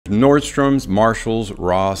Nordstrom's, Marshall's,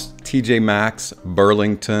 Ross, TJ Maxx,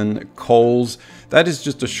 Burlington, Kohl's. That is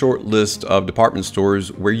just a short list of department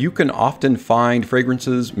stores where you can often find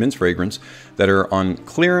fragrances, men's fragrance, that are on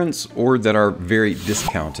clearance or that are very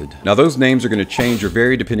discounted. Now those names are going to change or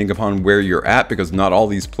vary depending upon where you're at, because not all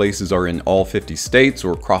these places are in all 50 states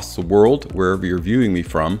or across the world, wherever you're viewing me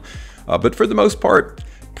from. But for the most part,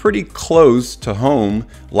 pretty close to home,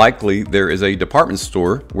 likely there is a department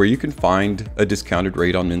store where you can find a discounted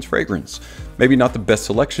rate on men's fragrance. Maybe not the best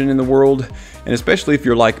selection in the world, and especially if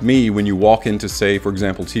you're like me, when you walk into, say, for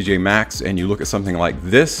example, TJ Maxx, and you look at something like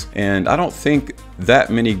this, and I don't think that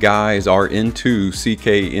many guys are into CK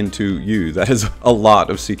into you. That is a lot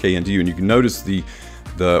of CK into you, and you can notice the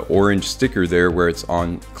orange sticker there where it's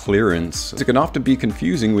on clearance. It can often be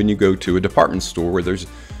confusing when you go to a department store where there's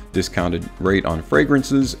discounted rate on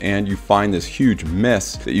fragrances and you find this huge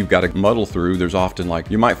mess that you've got to muddle through. There's often,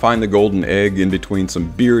 like, you might find the golden egg in between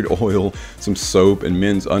some beard oil, some soap, and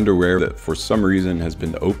men's underwear that for some reason has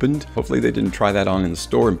been opened. Hopefully they didn't try that on in the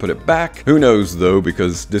store and put it back. Who knows though,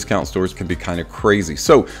 because discount stores can be kind of crazy.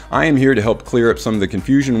 So I am here to help clear up some of the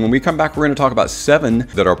confusion. When we come back, we're going to talk about 7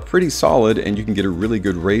 that are pretty solid and you can get a really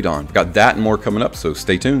good rate on. Got that and more coming up, so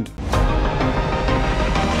stay tuned.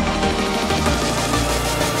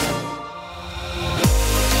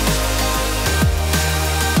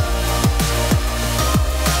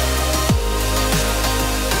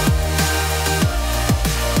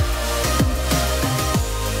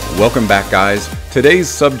 Welcome back, guys. Today's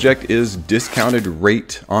subject is discounted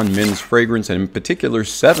rate on men's fragrance, and in particular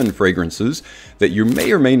 7 fragrances that you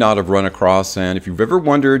may or may not have run across. And if you've ever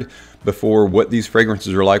wondered before what these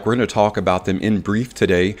fragrances are like, we're going to talk about them in brief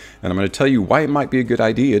today, and I'm going to tell you why it might be a good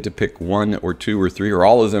idea to pick 1 or 2 or 3 or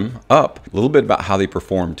all of them up. A little bit about how they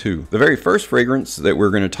perform too. The very first fragrance that we're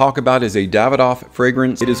going to talk about is a Davidoff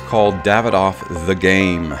fragrance. It is called Davidoff The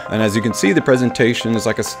Game, and as you can see, the presentation is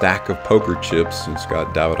like a stack of poker chips. It's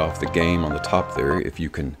got Davidoff The Game on the top there, if you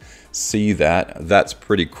can see that. That's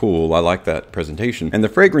pretty cool. I like that presentation. And the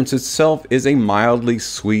fragrance itself is a mildly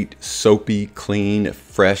sweet, soapy, clean,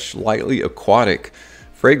 fresh, lightly aquatic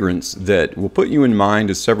fragrance that will put you in mind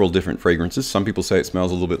of several different fragrances. Some people say it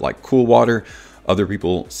smells a little bit like cool water. Other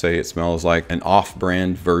people say it smells like an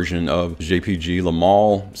off-brand version of JPG Le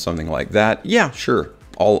Male, something like that. Yeah, sure.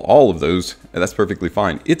 All of those, and that's perfectly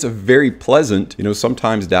fine. It's a very pleasant, you know,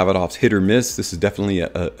 sometimes Davidoff's hit or miss. This is definitely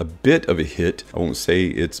a bit of a hit. I won't say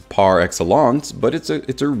it's par excellence, but it's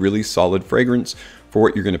a really solid fragrance for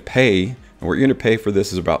what you're going to pay. And what you're going to pay for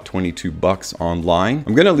this is about 22 bucks online.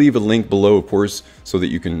 I'm going to leave a link below, of course, so that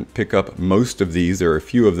you can pick up most of these. There are a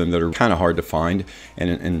few of them that are kind of hard to find,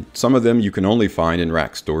 and some of them you can only find in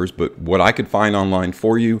rack stores, but what I could find online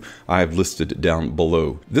for you, I have listed down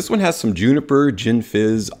below. This one has some juniper, gin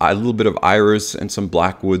fizz, a little bit of iris, and some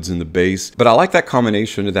black woods in the base, but I like that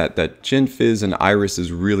combination of that gin fizz and iris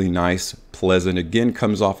is really nice. Pleasant. Again,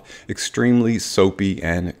 comes off extremely soapy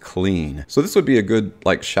and clean. So this would be a good,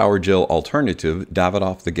 like, shower gel alternative,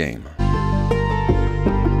 Davidoff The Game.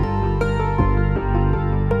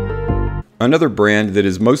 Another brand that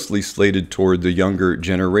is mostly slated toward the younger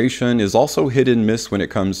generation is also hit and miss when it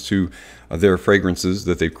comes to their fragrances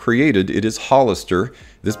that they've created. It is Hollister.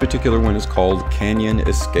 This particular one is called Canyon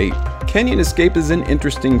Escape. Canyon Escape is an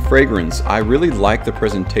interesting fragrance. I really like the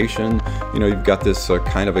presentation. You know, you've got this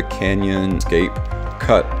kind of a canyon escape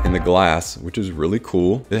cut in the glass, which is really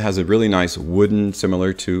cool. It has a really nice wooden,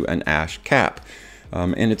 similar to an ash cap.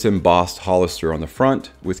 And it's embossed Hollister on the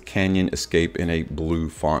front with Canyon Escape in a blue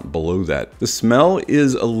font below that. The smell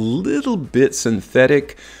is a little bit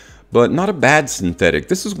synthetic, but not a bad synthetic.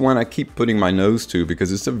 This is one I keep putting my nose to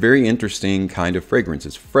because it's a very interesting kind of fragrance.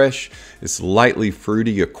 It's fresh, it's lightly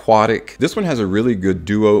fruity, aquatic. This one has a really good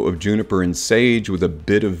duo of juniper and sage with a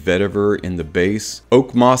bit of vetiver in the base.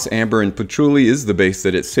 Oak moss, amber, and patchouli is the base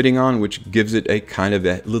that it's sitting on, which gives it a kind of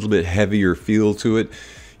a little bit heavier feel to it.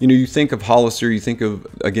 You know, you think of Hollister, you think of,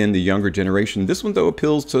 again, the younger generation. This one, though,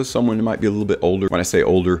 appeals to someone who might be a little bit older. When I say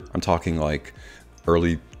older, I'm talking like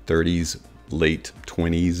early 30s, late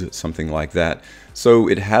 20s, something like that. So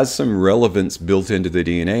it has some relevance built into the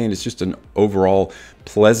DNA, and it's just an overall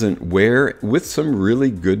pleasant wear with some really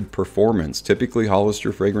good performance. Typically,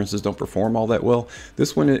 Hollister fragrances don't perform all that well.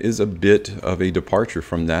 This one is a bit of a departure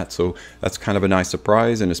from that, so that's kind of a nice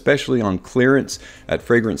surprise, and especially on clearance at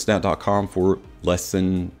FragranceNet.com for less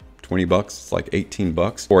than 20 bucks, it's like 18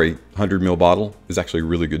 bucks for a 100 ml bottle is actually a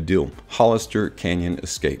really good deal. Hollister Canyon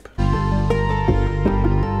Escape.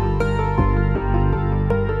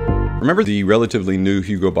 Remember the relatively new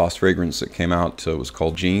Hugo Boss fragrance that came out was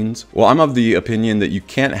called Jeans? Well, I'm of the opinion that you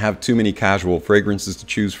can't have too many casual fragrances to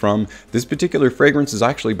choose from. This particular fragrance is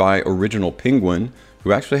actually by Original Penguin,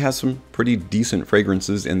 who actually has some pretty decent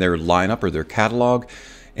fragrances in their lineup or their catalog.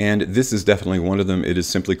 And this is definitely one of them. It is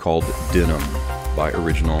simply called Denim by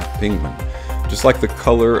Original Penguin. Just like the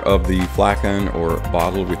color of the flagon or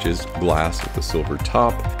bottle, which is glass with a silver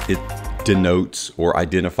top, it denotes or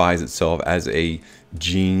identifies itself as a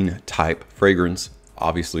jean type fragrance,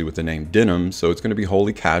 obviously with the name Denim, so it's going to be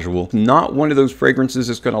wholly casual. Not one of those fragrances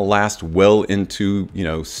that's going to last well into,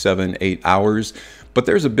 7-8 hours, but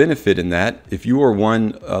there's a benefit in that. If you are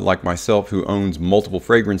one like myself who owns multiple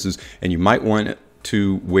fragrances and you might want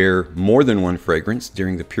to wear more than one fragrance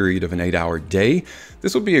during the period of an 8-hour day,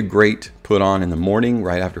 this will be a great put on in the morning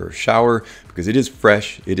right after a shower, because it is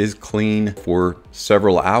fresh, it is clean for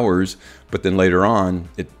several hours, but then later on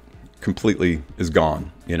it completely is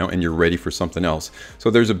gone, and you're ready for something else. So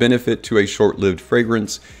there's a benefit to a short-lived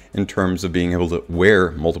fragrance in terms of being able to wear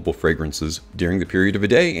multiple fragrances during the period of a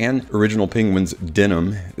day, and Original Penguin's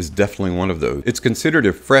Denim is definitely one of those. It's considered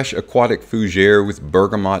a fresh aquatic fougere with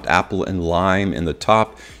bergamot, apple, and lime in the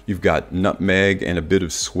top. You've got nutmeg and a bit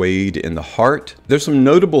of suede in the heart. There's some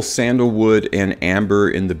notable sandalwood and amber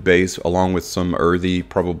in the base, along with some earthy,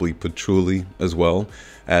 probably patchouli as well,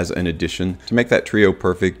 as an addition to make that trio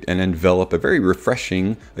perfect and envelop a very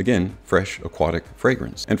refreshing, again, fresh aquatic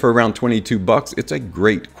fragrance. And for around 22 bucks, it's a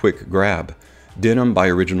great quick grab. Denim by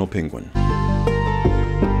Original Penguin.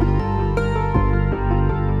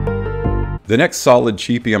 The next solid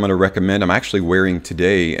cheapie I'm going to recommend, I'm actually wearing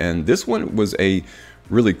today, and this one was a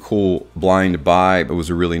really cool blind buy. It was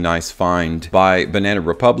a really nice find by Banana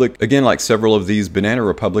Republic. Again, like several of these, Banana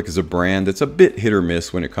Republic is a brand that's a bit hit or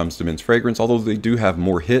miss when it comes to men's fragrance, although they do have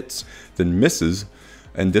more hits than misses.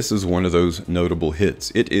 And this is one of those notable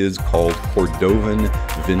hits. It is called Cordovan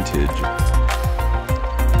Vintage.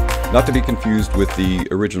 Not to be confused with the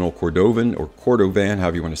original Cordovan or Cordovan,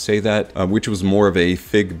 however you want to say that, which was more of a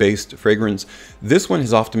fig-based fragrance. This one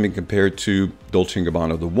has often been compared to Dolce &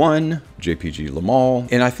 Gabbana The One, JPG Le Male,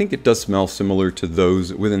 and I think it does smell similar to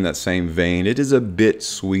those within that same vein. It is a bit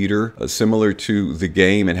sweeter, similar to The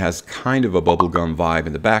Game. It has kind of a bubblegum vibe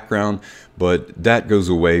in the background, but that goes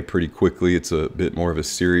away pretty quickly. It's a bit more of a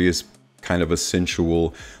serious, kind of a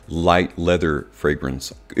sensual, light leather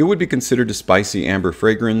fragrance. It would be considered a spicy amber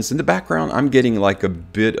fragrance. In the background, I'm getting like a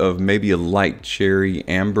bit of maybe a light cherry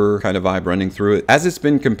amber kind of vibe running through it. As it's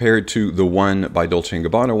been compared to The One by Dolce &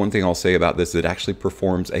 Gabbana, one thing I'll say about this, it actually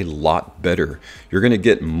performs a lot better. You're going to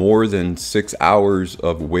get more than 6 hours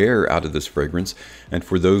of wear out of this fragrance. And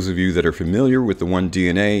for those of you that are familiar with The One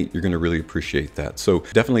DNA, you're going to really appreciate that. So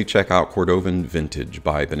definitely check out Cordovan Vintage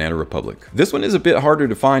by Banana Republic. This one is a bit harder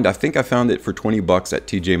to find. I think I found it for 20 bucks at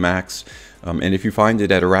TJ Maxx. And if you find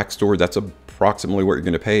it at a rack store, that's approximately what you're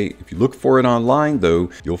going to pay. If you look for it online, though,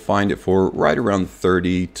 you'll find it for right around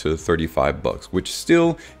 30 to 35 bucks, which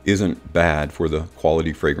still isn't bad for the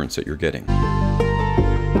quality fragrance that you're getting.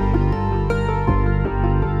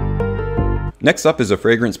 Next up is a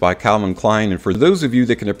fragrance by Calvin Klein, and for those of you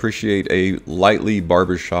that can appreciate a lightly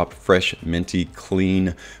barbershop, fresh, minty,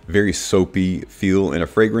 clean, very soapy feel in a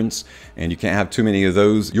fragrance, and you can't have too many of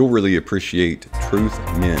those, you'll really appreciate Truth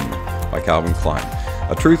Men by Calvin Klein.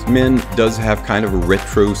 Truth Men does have kind of a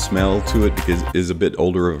retro smell to it because it is a bit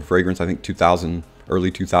older of a fragrance. I think 2000,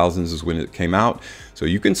 early 2000s is when it came out. So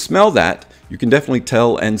you can smell that. You can definitely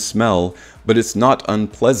tell and smell, but it's not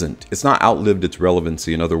unpleasant. It's not outlived its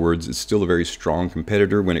relevancy. In other words, it's still a very strong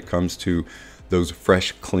competitor when it comes to those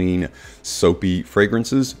fresh, clean, soapy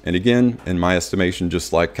fragrances. And again, in my estimation,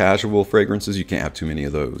 just like casual fragrances, you can't have too many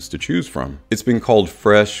of those to choose from. It's been called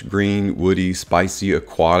fresh, green, woody, spicy,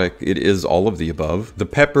 aquatic. It is all of the above. The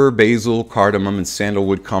pepper, basil, cardamom, and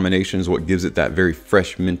sandalwood combination is what gives it that very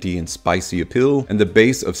fresh, minty, and spicy appeal. And the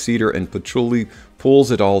base of cedar and patchouli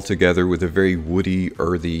pulls it all together with a very woody,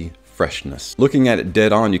 earthy freshness. Looking at it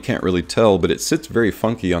dead on, you can't really tell, but it sits very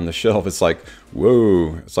funky on the shelf. It's like,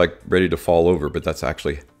 whoa, it's like ready to fall over, but that's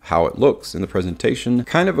actually how it looks in the presentation.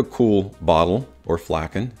 Kind of a cool bottle or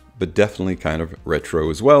flagon, but definitely kind of retro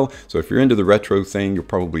as well. So if you're into the retro thing, you'll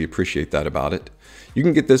probably appreciate that about it. You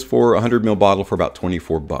can get this for a 100 ml bottle for about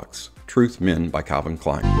 24 bucks. Truth Men by Calvin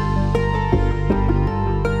Klein.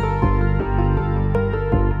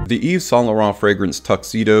 The Yves Saint Laurent fragrance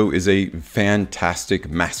Tuxedo is a fantastic,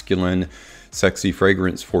 masculine, sexy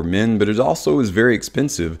fragrance for men, but it also is very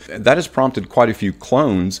expensive. That has prompted quite a few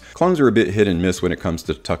clones. Clones are a bit hit and miss when it comes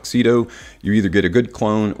to Tuxedo. You either get a good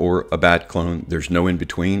clone or a bad clone. There's no in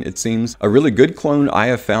between, it seems. A really good clone I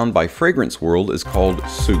have found by Fragrance World is called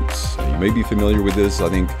Suits. You may be familiar with this. I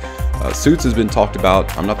think Suits has been talked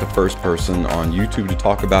about. I'm not the first person on YouTube to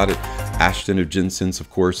talk about it. Ashton of Jensen's, of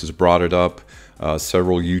course, has brought it up.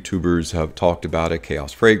 Several YouTubers have talked about it.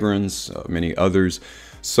 Chaos Fragrance, many others.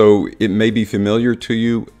 So it may be familiar to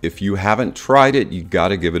you. If you haven't tried it, you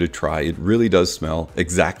gotta give it a try. It really does smell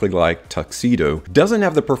exactly like Tuxedo. Doesn't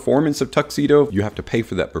have the performance of Tuxedo. You have to pay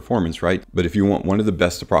for that performance, right? But if you want one of the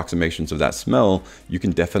best approximations of that smell, you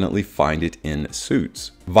can definitely find it in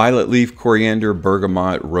Suits. Violet leaf, coriander,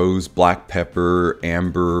 bergamot, rose, black pepper,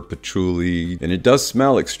 amber, patchouli, and it does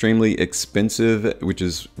smell extremely expensive, which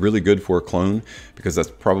is really good for a cologne because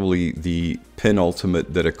that's probably the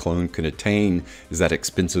penultimate that a cologne can attain, is that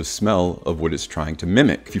expensive smell of what it's trying to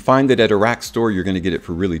mimic. If you find that at a rack store, you're going to get it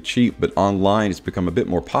for really cheap, but online it's become a bit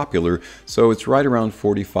more popular, so it's right around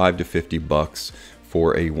 45 to 50 bucks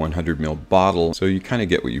for a 100 ml bottle, so you kind of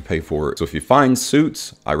get what you pay for. So if you find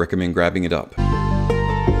Suits, I recommend grabbing it up.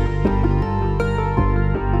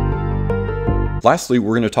 Lastly,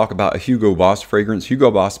 we're going to talk about a Hugo Boss fragrance. Hugo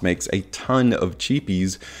Boss makes a ton of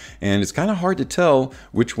cheapies, and it's kind of hard to tell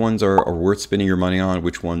which ones are worth spending your money on,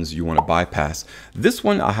 which ones you want to bypass. This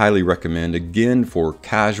one I highly recommend, again, for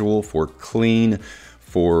casual, for clean,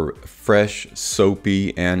 for fresh,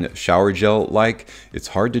 soapy, and shower gel like. It's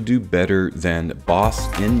hard to do better than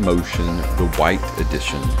Boss In Motion, the white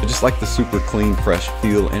edition. I just like the super clean, fresh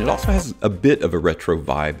feel, and it also has a bit of a retro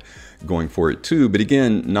vibe going for it too, but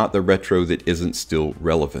again, not the retro that isn't still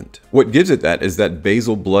relevant. What gives it that is that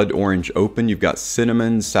basil blood orange open. You've got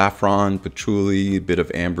cinnamon, saffron, patchouli, a bit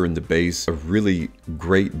of amber in the base. A really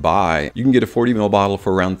great buy. You can get a 40 ml bottle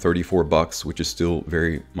for around 34 bucks, which is still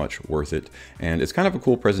very much worth it. And it's kind of a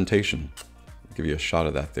cool presentation. I'll give you a shot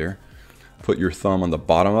of that there. Put your thumb on the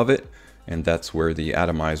bottom of it, and that's where the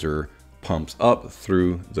atomizer pumps up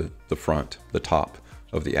through the front, the top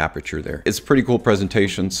of the aperture there. It's a pretty cool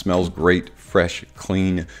presentation, smells great, fresh,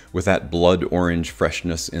 clean, with that blood orange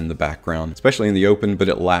freshness in the background, especially in the open, but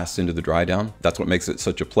it lasts into the dry down. That's what makes it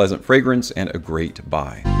such a pleasant fragrance and a great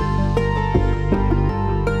buy.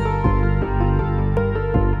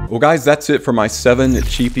 Well guys, that's it for my 7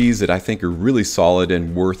 cheapies that I think are really solid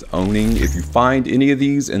and worth owning. If you find any of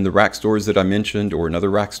these in the rack stores that I mentioned or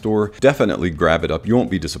another rack store, definitely grab it up. You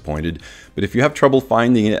won't be disappointed. But if you have trouble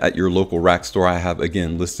finding it at your local rack store, I have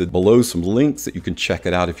again listed below some links that you can check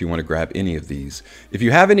it out if you want to grab any of these. If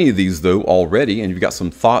you have any of these though already and you've got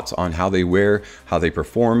some thoughts on how they wear, how they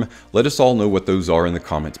perform, let us all know what those are in the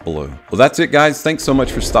comments below. Well, that's it guys. Thanks so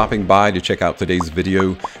much for stopping by to check out today's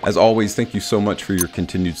video. As always, thank you so much for your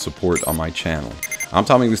continued support on my channel. I'm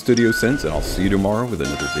Tommy with Studio Sense, and I'll see you tomorrow with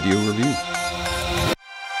another video review.